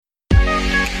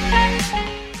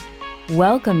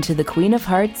Welcome to the Queen of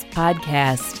Hearts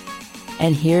podcast.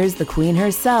 And here's the queen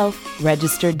herself,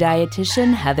 registered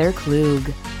dietitian Heather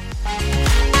Klug.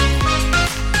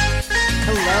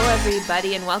 Hello,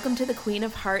 everybody, and welcome to the Queen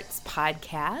of Hearts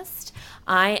podcast.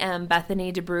 I am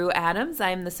Bethany DeBrew Adams. I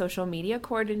am the social media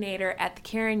coordinator at the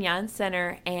Karen Jahn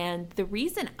Center, and the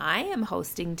reason I am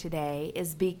hosting today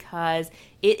is because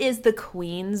it is the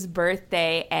Queen's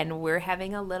birthday, and we're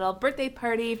having a little birthday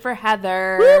party for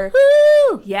Heather.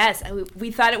 Woo-hoo! Yes, we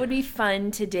thought it would be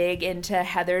fun to dig into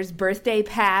Heather's birthday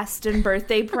past and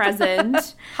birthday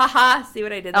present. Haha, see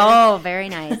what I did there? Oh, very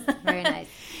nice. Very nice.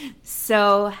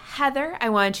 So, Heather, I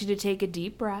want you to take a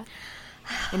deep breath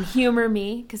and humor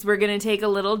me, because we're going to take a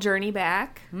little journey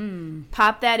back.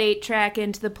 Pop that 8-track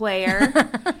into the player.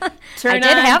 I did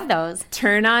have those.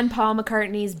 Turn on Paul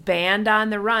McCartney's Band on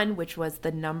the Run, which was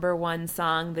the #1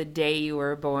 song the day you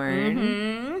were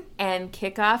born. And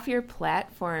kick off your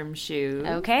platform shoes.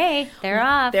 Okay, they're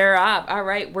off. They're off. All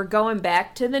right, we're going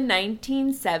back to the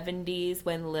 1970s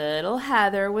when little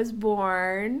Heather was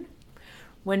born.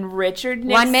 When Richard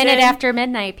Nixon... 1 minute after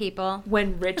midnight, people.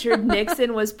 When Richard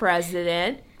Nixon was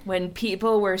president, when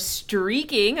people were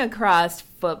streaking across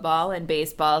football and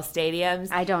baseball stadiums.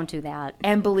 I don't do that.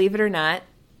 And believe it or not,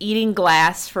 eating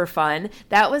glass for fun.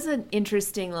 That was an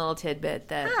interesting little tidbit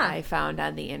that I found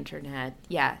on the internet.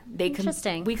 Yeah.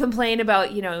 Interesting. We complain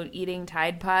about, eating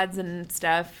Tide Pods and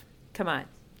stuff. Come on.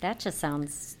 That just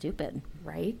sounds stupid.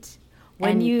 Right?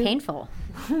 Painful.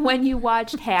 When you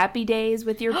watched Happy Days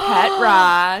with your pet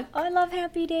rock. Oh, I love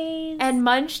Happy Days. And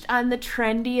munched on the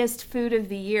trendiest food of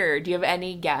the year. Do you have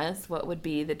any guess what would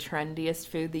be the trendiest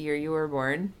food the year you were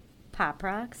born? Pop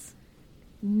Rocks?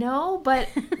 No, but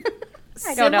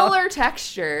I don't know. Similar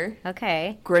texture.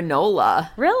 Okay.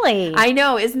 Granola. Really? I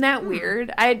know. Isn't that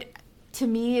weird? To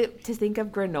me, to think of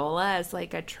granola as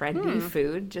like a trendy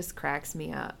food just cracks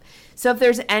me up. So if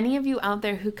there's any of you out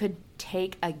there who could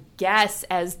take a guess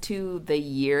as to the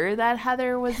year that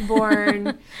Heather was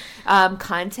born,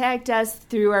 contact us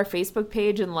through our Facebook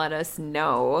page and let us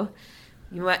know.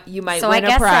 You might win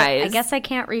a prize. I guess I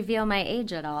can't reveal my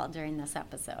age at all during this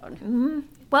episode. Mm-hmm.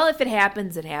 Well, if it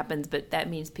happens, it happens, but that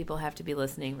means people have to be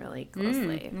listening really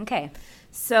closely. Okay.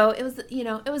 So it was,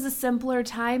 it was a simpler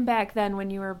time back then when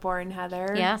you were born,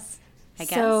 Heather. Yes, I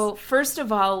guess. So first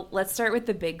of all, let's start with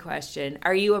the big question.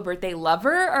 Are you a birthday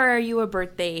lover or are you a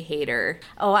birthday hater?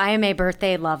 Oh, I am a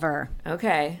birthday lover.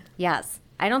 Okay. Yes.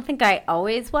 I don't think I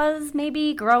always was,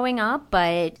 maybe growing up,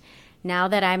 but now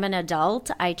that I'm an adult,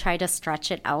 I try to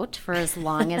stretch it out for as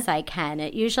long as I can.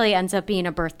 It usually ends up being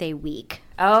a birthday week.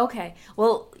 Oh, okay.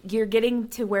 Well, you're getting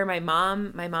to where my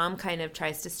mom kind of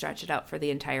tries to stretch it out for the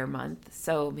entire month.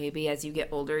 So maybe as you get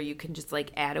older, you can just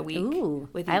like add a week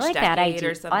with each I like decade that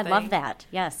idea. or something. I love that.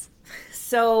 Yes.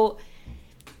 So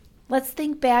let's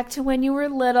think back to when you were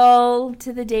little,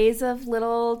 to the days of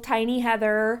little tiny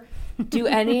Heather. Do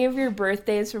any of your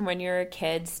birthdays from when you were a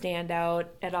kid stand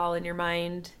out at all in your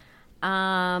mind?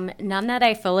 None that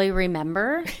I fully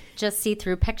remember, just see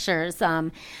through pictures.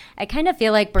 I kind of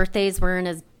feel like birthdays weren't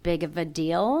as big of a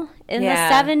deal in the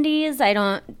 70s.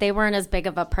 They weren't as big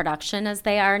of a production as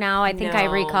they are now. I think I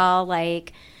recall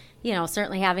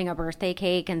certainly having a birthday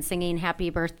cake and singing happy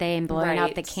birthday and blowing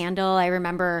out the candle. I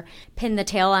remember pin the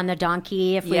tail on the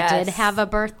donkey if we did have a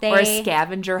birthday. Or a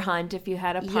scavenger hunt if you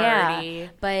had a party. Yeah,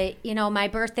 but, my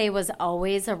birthday was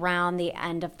always around the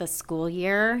end of the school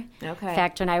year. Okay. In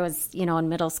fact, when I was, in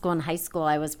middle school and high school,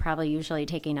 I was probably usually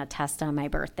taking a test on my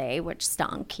birthday, which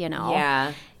stunk,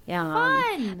 Yeah.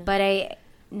 Fun. But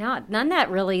none that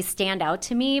really stand out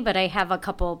to me, but I have a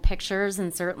couple pictures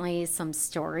and certainly some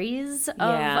stories of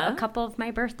a couple of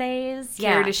my birthdays.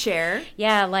 Care to share?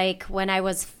 Yeah, like when I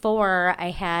was 4,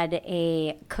 I had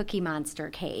a Cookie Monster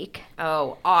cake.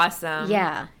 Oh, awesome.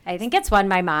 Yeah, I think it's one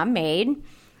my mom made.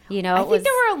 I think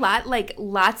there were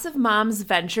lots of moms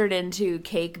ventured into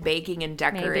cake baking and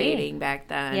decorating back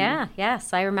then. Yeah,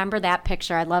 yes. I remember that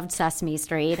picture. I loved Sesame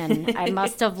Street, and I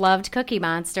must have loved Cookie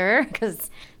Monster because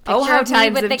how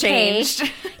times have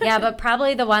changed. Yeah, but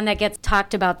probably the one that gets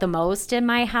talked about the most in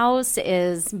my house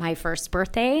is my first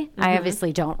birthday. I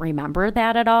obviously don't remember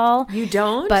that at all. You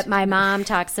don't? But my mom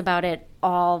talks about it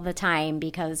all the time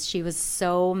because she was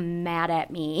so mad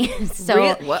at me.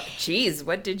 What? Jeez,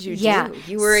 what did you do?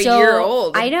 You were a year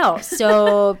old. I know.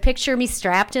 So picture me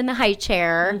strapped in the high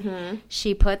chair.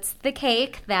 She puts the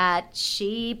cake that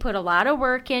she put a lot of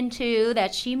work into,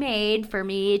 that she made for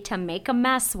me to make a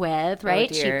mess with, right?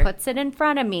 Oh, she puts it in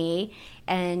front of me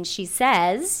and she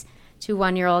says to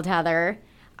 1-year-old Heather,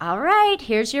 "All right,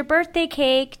 here's your birthday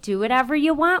cake. Do whatever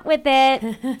you want with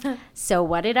it." So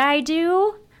what did I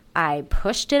do? I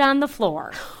pushed it on the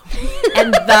floor.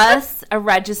 And thus a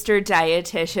registered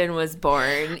dietitian was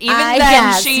born. Even then,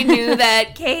 guess. she knew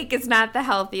that cake is not the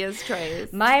healthiest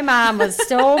choice. My mom was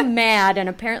so mad, and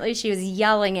apparently she was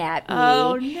yelling at me.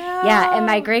 Oh, no. Yeah, and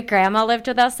my great-grandma lived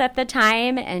with us at the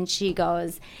time, and she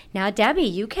goes, now, Debbie,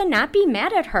 you cannot be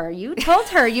mad at her. You told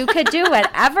her you could do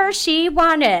whatever she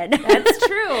wanted. That's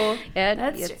true.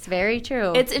 It's very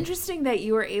true. It's interesting that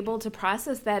you were able to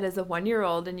process that as a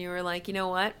 1-year-old, and you were like, you know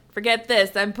what? Forget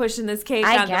this. I'm pushing this cake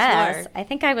on the floor. I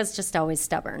think I was just always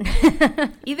stubborn.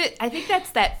 I think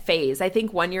that's that phase. I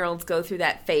think 1-year-olds go through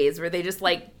that phase where they just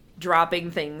like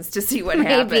dropping things to see what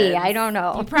happens. Maybe. I don't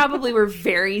know. You probably were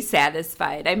very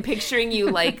satisfied. I'm picturing you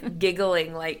like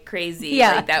giggling like crazy.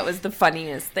 Yeah. Like that was the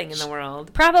funniest thing in the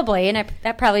world. Probably. And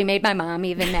that probably made my mom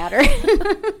even madder.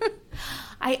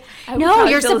 No,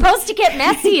 you're supposed to get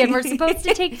messy and we're supposed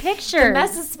to take pictures. The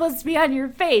mess is supposed to be on your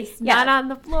face, not on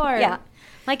the floor. Yeah.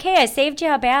 Like, hey, I saved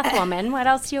you a bath, woman. What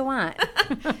else do you want?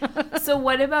 So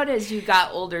what about as you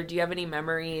got older? Do you have any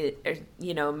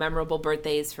memorable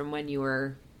birthdays from when you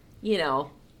were,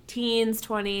 teens,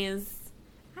 20s?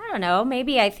 I don't know.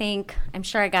 Maybe I'm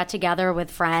sure I got together with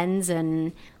friends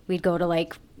and we'd go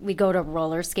to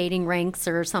roller skating rinks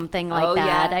or something like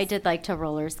that. Yes. I did like to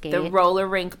roller skate. The roller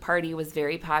rink party was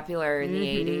very popular in the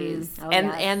 80s. Oh,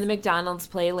 and the McDonald's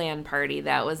Playland party,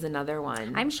 that was another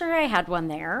one. I'm sure I had one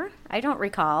there. I don't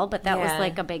recall, but that was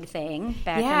like a big thing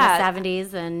back in the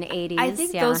 70s and 80s. I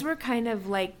think those were kind of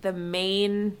like the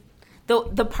main...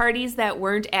 The parties that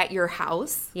weren't at your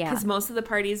house, because most of the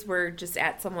parties were just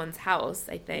at someone's house,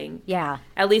 I think. Yeah.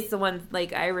 At least the ones,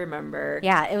 like, I remember.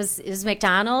 Yeah, it was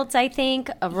McDonald's, I think,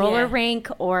 a roller rink,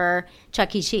 or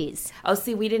Chuck E. Cheese. Oh,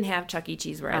 see, we didn't have Chuck E.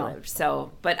 Cheese where I lived,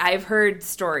 but I've heard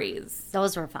stories.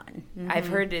 Those were fun. Mm-hmm. I've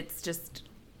heard it's just...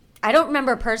 I don't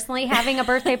remember personally having a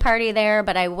birthday party there,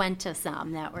 but I went to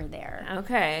some that were there.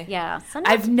 Okay. Yeah.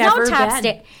 I've never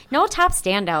been. No top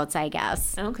standouts, I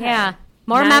guess. Okay. Yeah.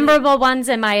 More memorable ones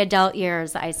in my adult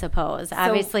years, I suppose.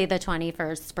 Obviously, the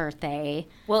 21st birthday.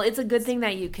 Well, it's a good thing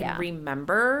that you can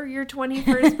remember your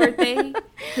 21st birthday.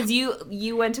 Because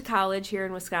you went to college here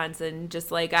in Wisconsin,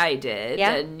 just like I did.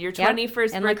 Yep. And your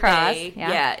 21st in birthday,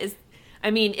 lacrosse,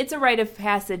 it's a rite of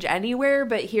passage anywhere,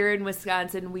 but here in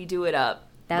Wisconsin, we do it up.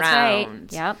 That's round.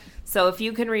 right. Yep. So if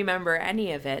you can remember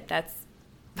any of it, that's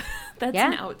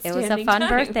an outstanding It was a fun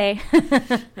birthday.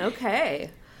 Okay.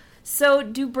 So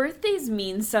do birthdays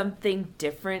mean something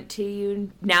different to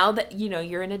you now that,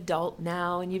 you're an adult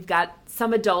now and you've got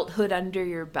some adulthood under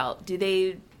your belt? Do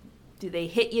they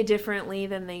hit you differently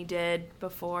than they did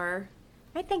before?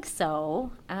 I think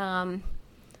so. I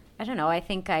don't know. I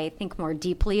think more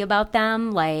deeply about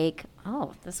them. Like,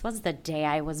 oh, this was the day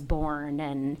I was born.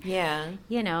 And,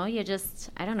 you just,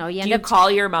 I don't know. Do you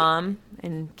call your mom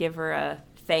and give her a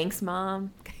thanks,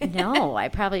 Mom? No, I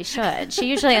probably should. She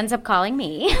usually ends up calling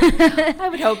me. I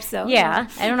would hope so. Yeah.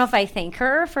 I don't know if I thank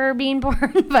her for being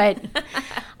born, but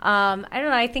I don't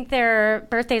know. I think their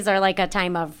birthdays are like a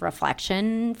time of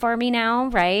reflection for me now,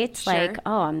 right? Sure. Like,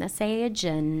 oh, I'm this age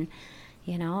and,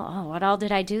 what all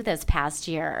did I do this past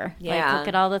year? Yeah. Like, look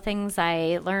at all the things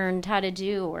I learned how to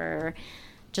do or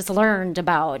just learned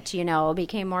about,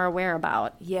 became more aware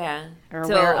about. Yeah. Or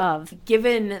aware of.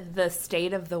 Given the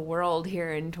state of the world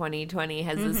here in 2020,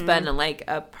 has this been like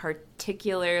a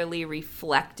particularly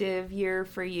reflective year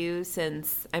for you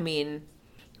since,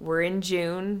 we're in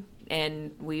June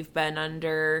and we've been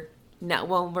under...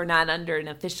 we're not under an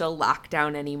official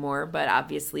lockdown anymore, but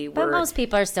obviously But most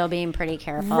people are still being pretty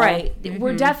careful. Right.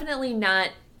 We're definitely not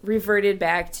reverted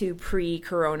back to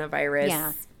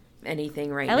pre-coronavirus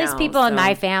anything right now. At least people in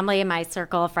my family and my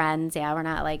circle of friends, we're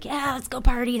not like, let's go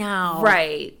party now.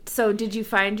 Right. So did you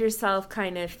find yourself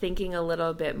kind of thinking a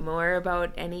little bit more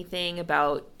about anything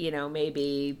about,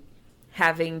 maybe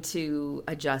having to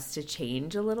adjust to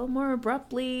change a little more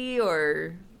abruptly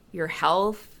or your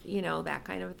health, that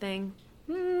kind of thing?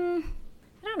 I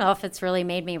don't know if it's really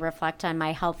made me reflect on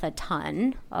my health a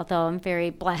ton, although I'm very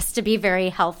blessed to be very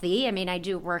healthy. I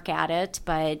do work at it,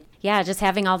 but just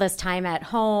having all this time at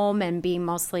home and being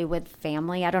mostly with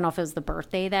family. I don't know if it was the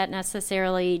birthday that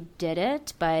necessarily did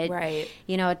it, but, right.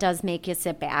 It does make you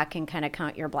sit back and kind of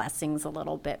count your blessings a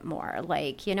little bit more.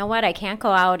 Like, you know what? I can't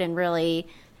go out and really...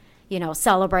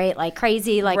 celebrate like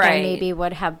crazy like I maybe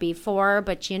would have before.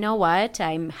 But you know what?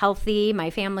 I'm healthy.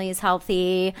 My family is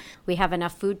healthy. We have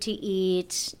enough food to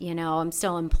eat. I'm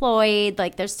still employed.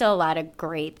 Like, there's still a lot of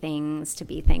great things to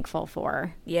be thankful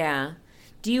for. Yeah.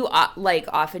 Do you,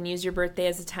 often use your birthday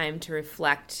as a time to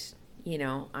reflect,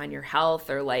 on your health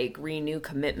or, renew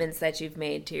commitments that you've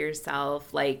made to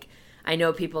yourself? Like, I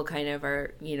know people kind of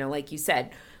are, like you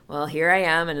said, well, here I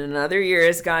am, and another year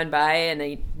has gone by,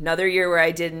 and another year where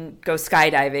I didn't go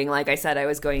skydiving like I said I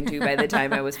was going to by the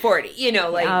time I was 40. You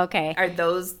know, like, okay. Are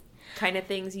those kind of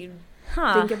things you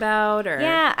think about? Or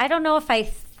yeah, I don't know if I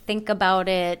think about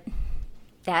it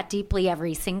that deeply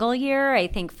every single year. I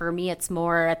think for me it's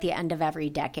more at the end of every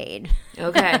decade.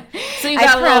 Okay. So you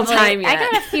got a little time yet.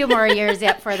 I got a few more years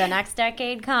yet before the next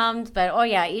decade comes, but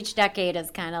each decade is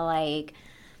kind of like,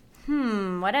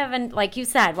 what haven't, like you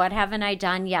said, what haven't I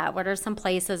done yet? What are some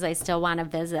places I still want to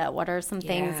visit? What are some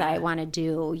things I want to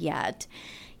do yet,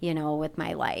 with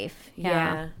my life?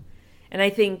 Yeah. And I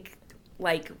think,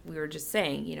 like we were just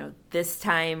saying, this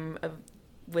time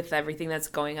with everything that's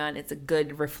going on, it's a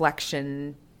good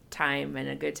reflection time and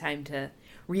a good time to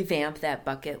revamp that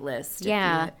bucket list.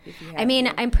 Yeah. If you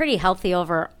I'm pretty healthy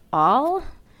overall. I'm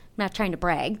not trying to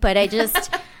brag, but I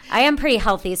am pretty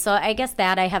healthy. So I guess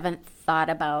that I haven't thought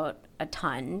about a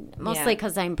ton, mostly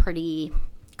because I'm pretty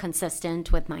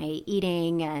consistent with my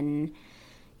eating and,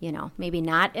 maybe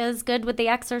not as good with the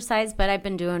exercise, but I've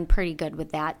been doing pretty good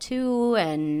with that too.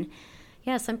 And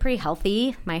yes, I'm pretty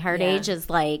healthy. My heart age is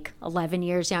like 11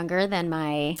 years younger than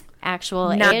my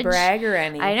actual age. Not brag or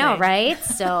anything. I know, right?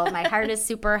 So my heart is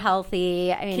super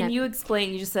healthy. I mean, can you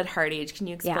explain, you just said heart age. Can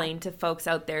you explain to folks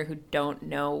out there who don't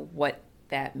know what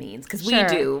that means? Because we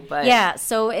do, but. Yeah,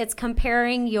 so it's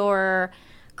comparing your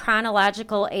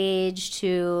chronological age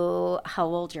to how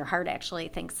old your heart actually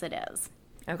thinks it is.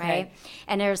 Okay. Right?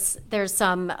 And there's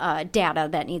some data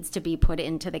that needs to be put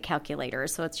into the calculator.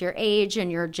 So it's your age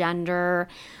and your gender,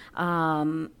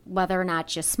 whether or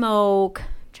not you smoke. I'm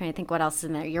trying to think what else is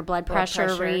in there. Your blood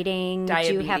pressure reading. Diabetes.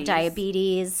 Do you have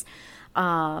diabetes?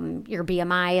 Your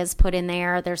BMI is put in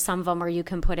there. There's some of them where you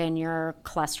can put in your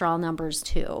cholesterol numbers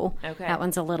too. Okay. That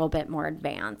one's a little bit more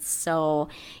advanced. So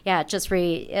yeah,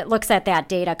 it looks at that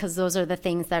data because those are the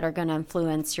things that are going to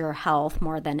influence your health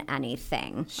more than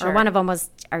anything. Sure. Or one of them was,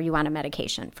 are you on a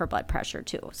medication for blood pressure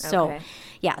too? So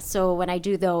yeah, so when I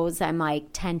do those, I'm like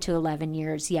 10 to 11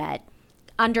 years yet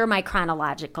under my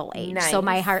chronological age. Nice. So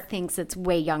my heart thinks it's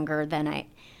way younger than I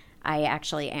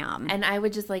actually am. And I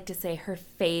would just like to say her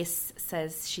face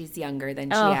says she's younger than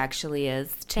she actually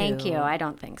is, too. Thank you. I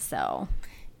don't think so.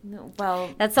 No, well,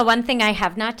 that's the one thing I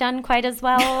have not done quite as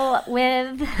well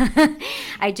with.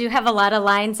 I do have a lot of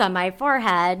lines on my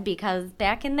forehead because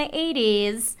back in the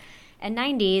 80s and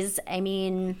 90s,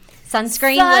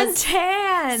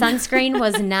 sunscreen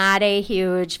was not a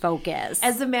huge focus.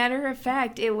 As a matter of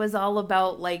fact, it was all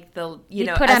about like the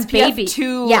put on baby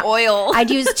 2 oil. I'd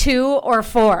use 2 or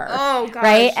 4. Oh gosh.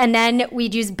 Right? And then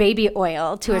we'd use baby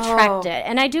oil to attract it.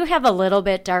 And I do have a little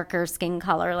bit darker skin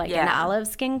color, like an olive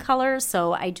skin color,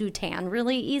 so I do tan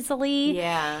really easily.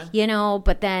 Yeah.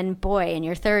 But then boy, in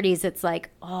your 30s it's like,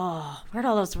 where'd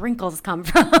all those wrinkles come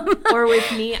from? Or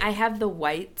with me, I have the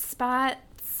white spots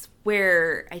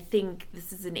where I think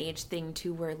this is an age thing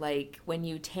too, where like when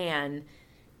you tan,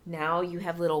 now you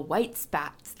have little white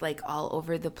spots like all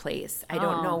over the place. I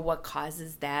don't know what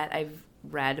causes that. I've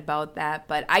read about that,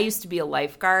 but I used to be a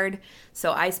lifeguard,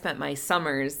 so I spent my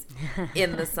summers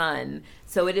in the sun.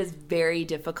 So it is very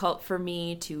difficult for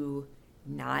me to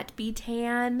not be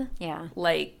tan. Yeah.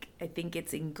 Like I think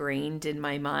it's ingrained in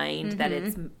my mind that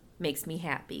it's makes me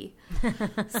happy.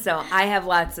 So I have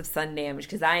lots of sun damage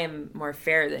because I am more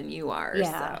fair than you are.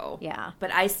 Yeah, so. yeah.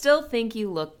 But I still think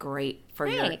you look great for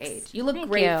your age. You look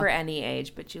great for any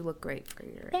age, but you look great for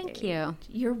your age. Thank you.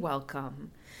 You're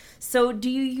welcome. So do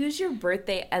you use your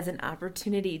birthday as an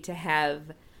opportunity to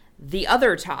have the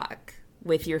other talk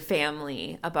with your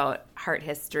family about heart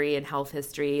history and health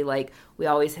history? Like we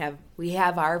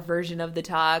have our version of the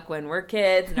talk when we're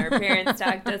kids and our parents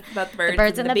talk to us about the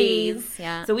birds and the bees.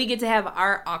 Yeah. So we get to have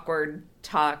our awkward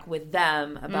talk with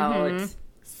them about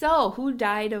so who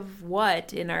died of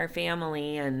what in our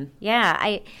family. And yeah,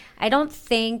 I don't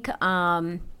think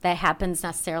that happens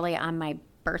necessarily on my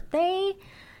birthday.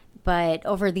 But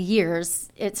over the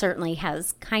years, it certainly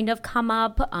has kind of come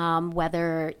up,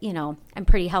 whether, I'm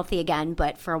pretty healthy again,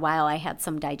 but for a while I had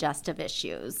some digestive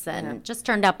issues. And it just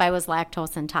turned up I was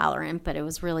lactose intolerant, but it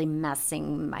was really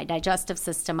messing my digestive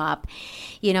system up.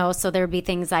 So there'd be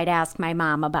things I'd ask my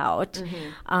mom about.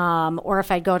 Or if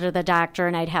I'd go to the doctor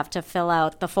and I'd have to fill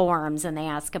out the forms and they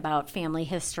ask about family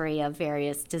history of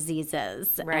various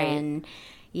diseases. Right. And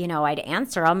I'd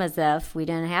answer them as if we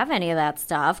didn't have any of that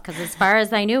stuff because as far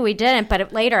as I knew, we didn't.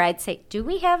 But later I'd say, do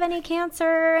we have any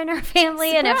cancer in our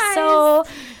family? Surprise. And if so,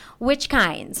 which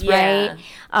kinds, yeah.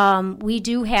 right? We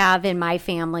do have in my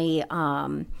family,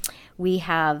 we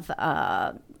have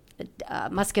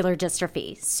muscular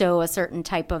dystrophy. So a certain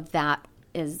type of that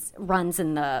runs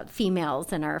in the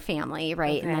females in our family,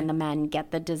 right? And then the men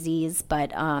get the disease.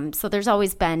 But so there's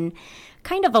always been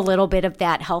kind of a little bit of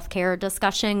that healthcare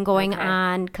discussion going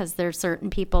on because there's certain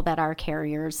people that are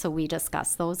carriers, so we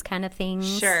discuss those kind of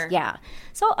things. Sure. Yeah.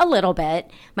 So a little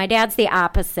bit. My dad's the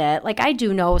opposite. Like, I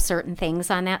do know certain things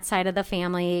on that side of the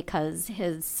family because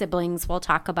his siblings will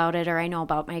talk about it, or I know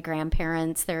about my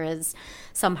grandparents. There is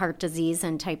some heart disease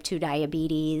and type 2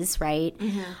 diabetes, right?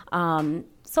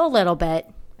 So a little bit.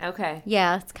 Okay.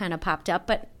 Yeah, it's kind of popped up,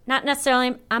 but not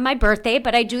necessarily on my birthday,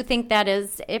 but I do think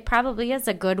it probably is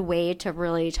a good way to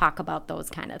really talk about those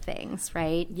kind of things,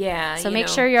 right? Yeah. So make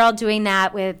sure you're all doing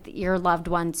that with your loved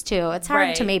ones too. It's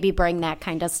hard to maybe bring that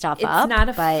kind of stuff up. It's not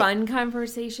a fun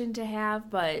conversation to have,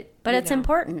 but it's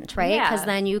important, right? Because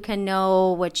then you can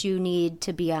know what you need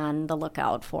to be on the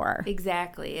lookout for.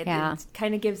 Exactly. It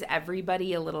kind of gives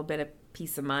everybody a little bit of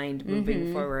peace of mind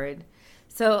moving forward.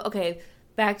 So, okay,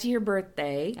 back to your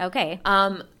birthday. Okay.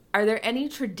 Are there any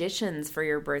traditions for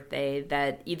your birthday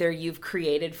that either you've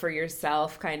created for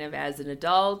yourself kind of as an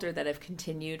adult or that have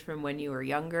continued from when you were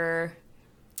younger?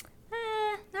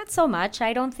 Not so much,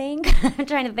 I don't think. I'm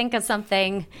trying to think of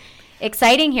something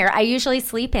exciting here. I usually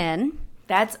sleep in.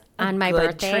 That's on my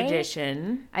good birthday.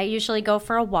 Tradition. I usually go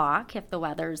for a walk if the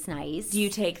weather's nice. Do you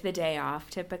take the day off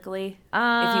typically?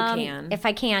 If you can. If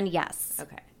I can, yes.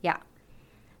 Okay. Yeah.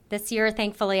 This year,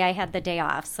 thankfully, I had the day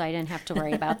off, so I didn't have to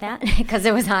worry about that because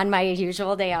it was on my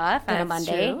usual day off on a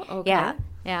Monday. True. Okay.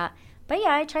 Yeah. But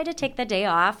yeah, I try to take the day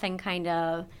off and kind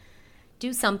of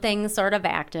do something sort of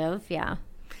active. Yeah.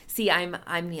 See, I'm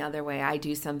the other way. I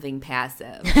do something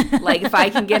passive. Like if I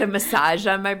can get a massage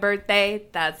on my birthday,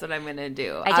 that's what I'm going to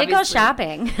do. I did go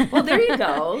shopping. Well, there you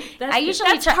go. That's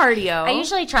cardio. I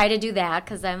usually try to do that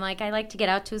because I'm like, I like to get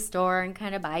out to a store and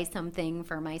kind of buy something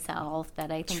for myself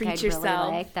that I think I'd really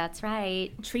like. That's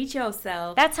right. Treat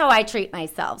yourself. That's how I treat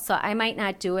myself. So I might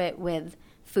not do it with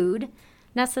food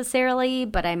necessarily,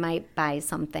 but I might buy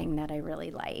something that I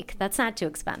really like. That's not too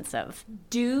expensive.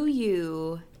 Do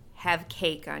you have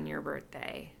cake on your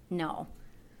birthday? No.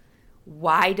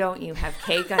 Why don't you have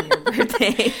cake on your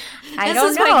birthday? I don't know.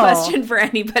 This is my question for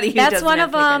anybody who doesn't have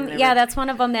cake on their birthday. That's one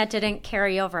of them that didn't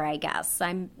carry over, I guess.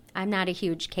 I'm not a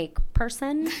huge cake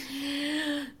person.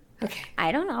 Okay.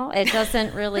 I don't know. It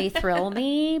doesn't really thrill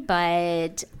me,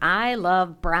 but I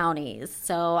love brownies.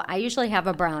 So I usually have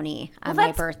a brownie on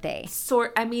my birthday. It's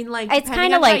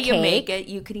kind of like how you cake. make it.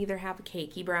 You could either have a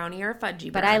cakey brownie or a fudgy brownie.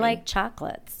 But I like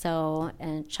chocolate.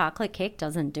 And chocolate cake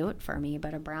doesn't do it for me,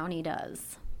 but a brownie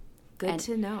does. Good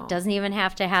to know. Doesn't even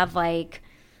have to have like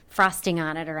frosting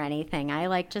on it or anything. I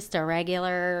like just a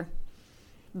regular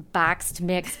boxed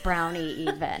mixed brownie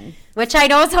even, which I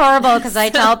know is horrible because I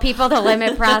tell people to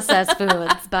limit processed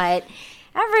foods, but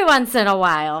every once in a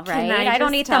while, right? I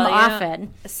don't eat them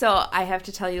often. So I have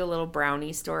to tell you a little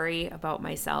brownie story about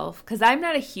myself because I'm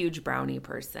not a huge brownie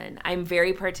person. I'm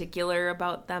very particular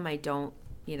about them. I don't,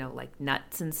 like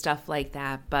nuts and stuff like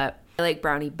that, but I like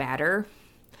brownie batter.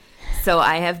 So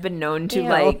I have been known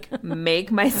to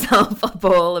make myself a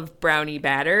bowl of brownie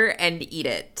batter and eat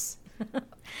it.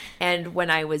 And when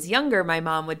I was younger, my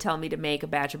mom would tell me to make a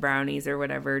batch of brownies or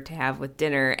whatever to have with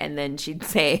dinner. And then she'd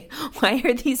say, why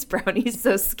are these brownies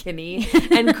so skinny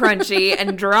and crunchy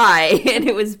and dry? And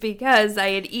it was because I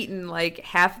had eaten like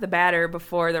half the batter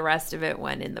before the rest of it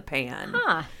went in the pan.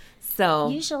 Huh. So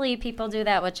usually people do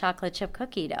that with chocolate chip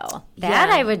cookie dough. That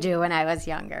I would do when I was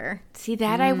younger. See,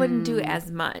 that I wouldn't do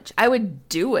as much. I would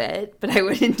do it, but I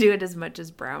wouldn't do it as much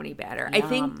as brownie batter. Yum. I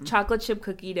think chocolate chip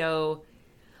cookie dough,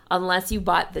 unless you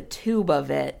bought the tube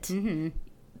of it,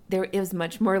 it was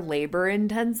much more labor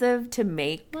intensive to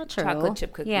make chocolate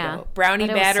chip cookie dough. Brownie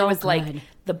batter was like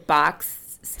the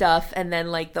box stuff and then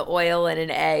like the oil and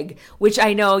an egg, which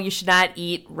I know you should not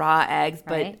eat raw eggs,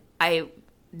 but I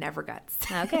never got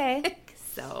sick. Okay.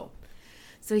 So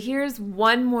here's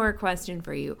one more question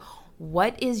for you.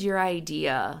 What is your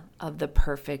idea of the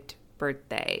perfect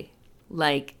birthday?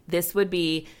 Like, this would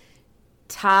be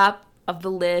top of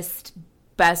the list,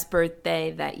 best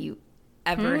birthday that you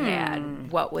ever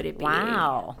had. What would it be?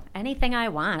 Wow. Anything I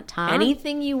want, huh?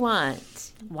 Anything you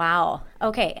want. Wow.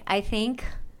 Okay. I think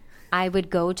I would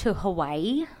go to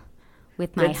Hawaii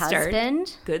with my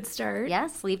husband. Good start.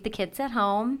 Yes. Leave the kids at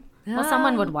home. Well,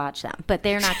 someone would watch them, but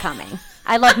they're not coming.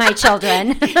 I love my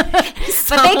children, but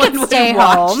they can stay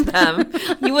home. Them.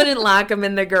 You wouldn't lock them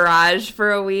in the garage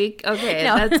for a week? Okay,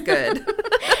 no. That's good.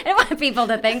 I don't want people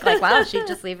to think like, wow, she'd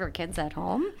just leave her kids at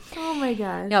home. Oh, my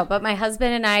gosh. No, but my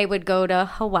husband and I would go to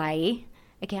Hawaii.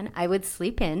 Again, I would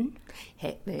sleep in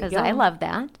because I love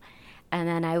that. And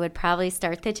then I would probably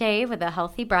start the day with a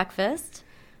healthy breakfast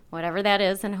whatever that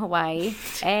is in Hawaii.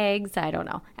 Eggs, I don't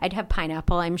know. I'd have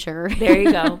pineapple, I'm sure. There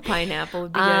you go. Pineapple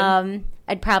would be good.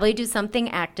 I'd probably do something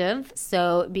active.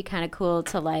 So it'd be kind of cool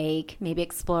to like maybe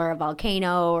explore a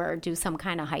volcano or do some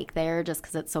kind of hike there just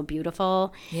because it's so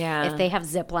beautiful. Yeah. If they have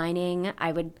zip lining,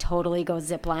 I would totally go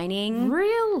zip lining.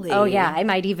 Really? Oh, yeah. I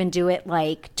might even do it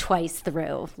like twice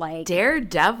through. Like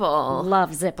Daredevil.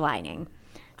 Love zip lining.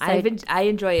 So I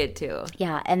enjoy it too.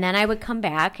 Yeah, and then I would come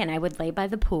back and I would lay by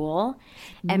the pool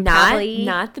and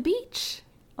not the beach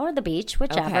or the beach,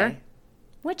 whichever. Okay.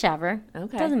 Whichever.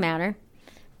 Okay. Doesn't matter.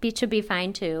 Beach would be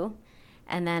fine too.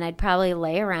 And then I'd probably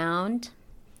lay around,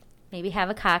 maybe have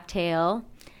a cocktail.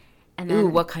 And then, ooh,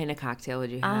 what kind of cocktail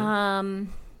would you have?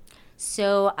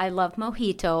 So I love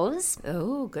mojitos.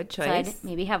 Oh, good choice. So I'd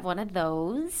maybe have one of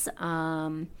those.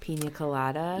 Pina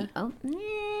colada.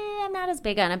 I'm not as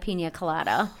big on a pina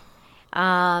colada.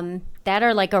 That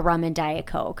or like a rum and Diet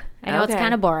Coke. I know it's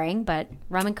kind of boring, but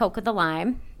rum and Coke with a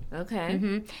lime. Okay.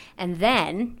 Mm-hmm. And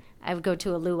then I would go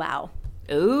to a luau.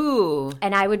 Ooh.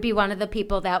 And I would be one of the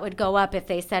people that would go up if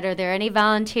they said, are there any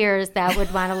volunteers that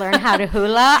would want to learn how to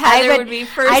hula? Heather would be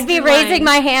first I'd be in raising line.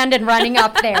 my hand and running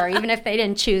up there, even if they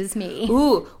didn't choose me.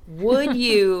 Ooh, would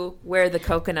you wear the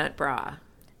coconut bra?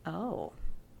 Oh,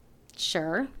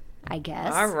 sure, I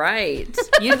guess. All right.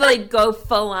 You'd like go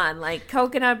full on, like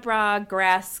coconut bra,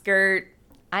 grass skirt.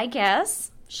 I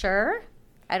guess, sure.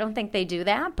 I don't think they do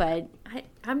that, but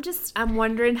I'm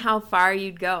wondering how far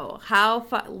you'd go. How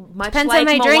far, much depends like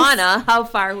on my Moana, drinks. how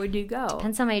far would you go?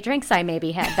 Depends on my drinks I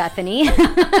maybe had, Bethany.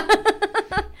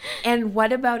 And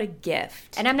what about a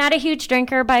gift? And I'm not a huge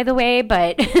drinker, by the way,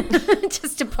 but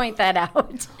just to point that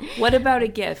out. What about a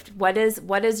gift? What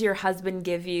does your husband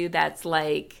give you that's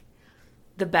like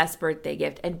the best birthday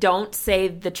gift? And don't say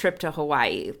the trip to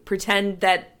Hawaii. Pretend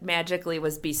that magically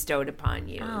was bestowed upon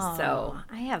you. Oh, So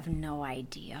I have no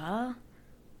idea.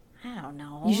 I don't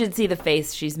know. you should see the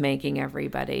face she's making,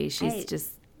 everybody. She's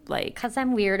just like, Because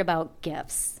I'm weird about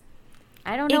gifts.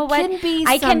 I don't It know what. can be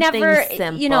I can never,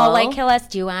 something you know, like simple. he'll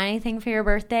ask, do you want anything for your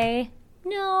birthday?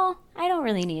 No, I don't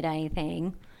really need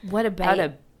anything. what about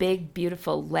a big,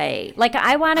 beautiful lei? Like,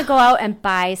 I want to go out and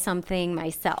buy something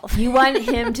myself. You want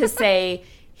him to say,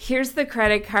 here's the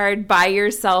credit card, buy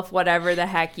yourself whatever the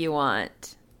heck you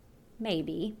want.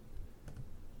 Maybe.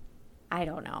 I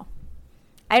don't know.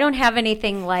 I don't have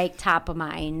anything like top of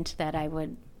mind that I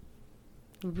would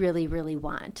really, really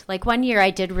want. Like one year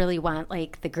I did really want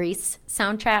like the Grease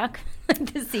soundtrack,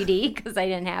 the CD, because I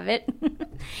didn't have it.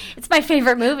 It's my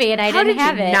favorite movie and I didn't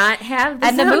have it. Not have the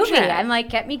and the movie. soundtrack? I'm like,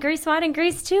 get me Grease 1 and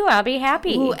Grease 2. I'll be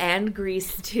happy. Ooh, and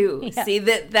Grease too. Yeah. See,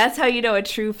 that's how you know a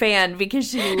true fan, because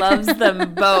she loves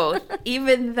them both,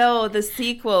 even though the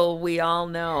sequel, we all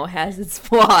know, has its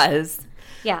flaws.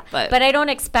 Yeah, But- but I don't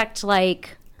expect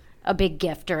like a big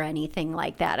gift or anything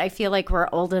like that. I feel like we're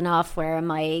old enough where I'm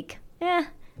like,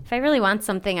 if I really want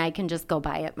something, I can just go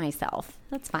buy it myself.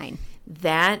 That's fine.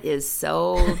 That is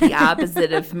so the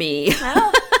opposite of me. I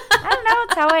don't know.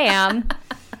 It's how I am.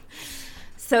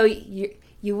 So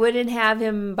you wouldn't have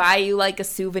him buy you like a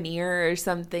souvenir or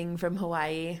something from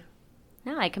Hawaii?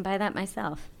 No, I can buy that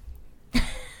myself.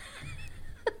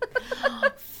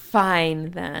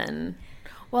 Fine then.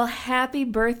 Well, happy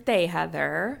birthday,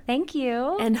 Heather. Thank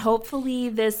you. And hopefully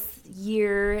this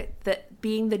year,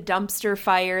 being the dumpster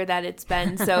fire that it's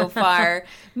been so far,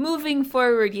 moving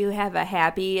forward, you have a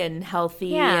happy and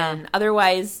healthy and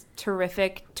otherwise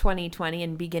terrific 2020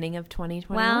 and beginning of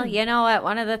 2021. Well, you know what?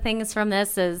 One of the things from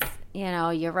this is, you know,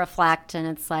 you reflect and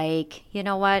it's like, you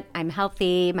know what? I'm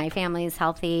healthy. My family's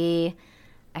healthy.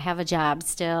 I have a job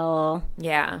still.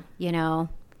 Yeah, You know,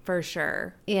 for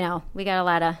sure. we got a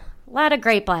lot of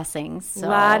great blessings. So. A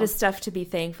lot of stuff to be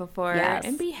thankful for Yes.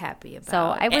 and be happy about.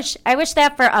 So I wish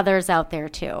that for others out there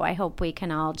too. I hope we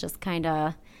can all just kind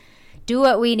of do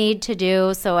what we need to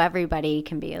do so everybody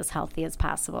can be as healthy as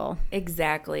possible.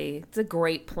 Exactly. It's a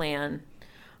great plan.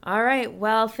 All right.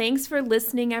 Well, thanks for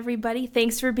listening, everybody.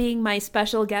 Thanks for being my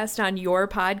special guest on your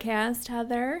podcast,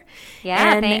 Heather.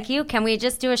 Yeah, And- thank you. Can we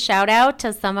just do a shout out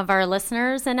to some of our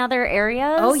listeners in other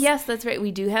areas? Oh, yes, that's right. We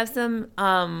do have some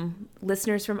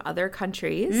listeners from other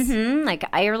countries. Like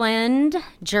Ireland,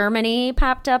 Germany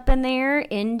popped up in there,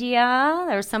 India.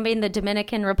 There was somebody in the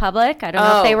Dominican Republic. I don't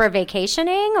know if they were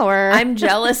vacationing or. I'm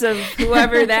jealous of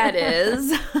whoever that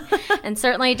is. And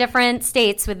certainly different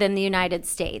states within the United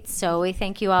States. So we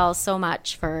thank you all so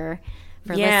much for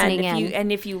listening in.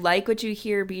 And if you like what you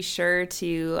hear, be sure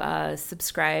to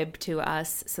subscribe to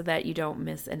us so that you don't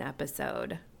miss an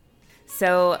episode.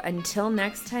 So until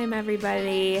next time,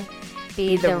 everybody,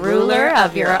 Be the ruler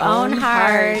of your own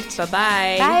heart.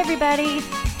 Bye-bye. Bye, everybody.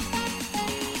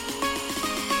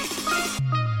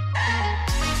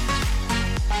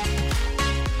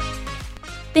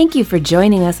 Thank you for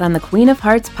joining us on the Queen of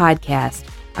Hearts podcast.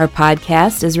 Our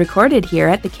podcast is recorded here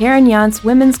at the Karen Yontz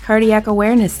Women's Cardiac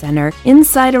Awareness Center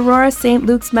inside Aurora St.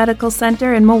 Luke's Medical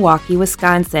Center in Milwaukee,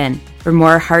 Wisconsin. For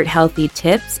more heart-healthy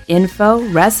tips, info,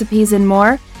 recipes, and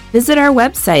more, visit our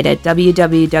website at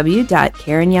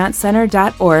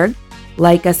www.karenyontcenter.org.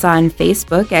 Like us on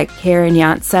Facebook at Karen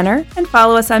Yontz Center and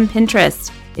follow us on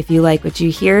Pinterest. If you like what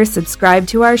you hear, subscribe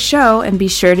to our show and be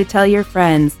sure to tell your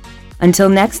friends. Until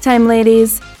next time,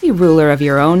 ladies, be ruler of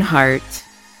your own heart.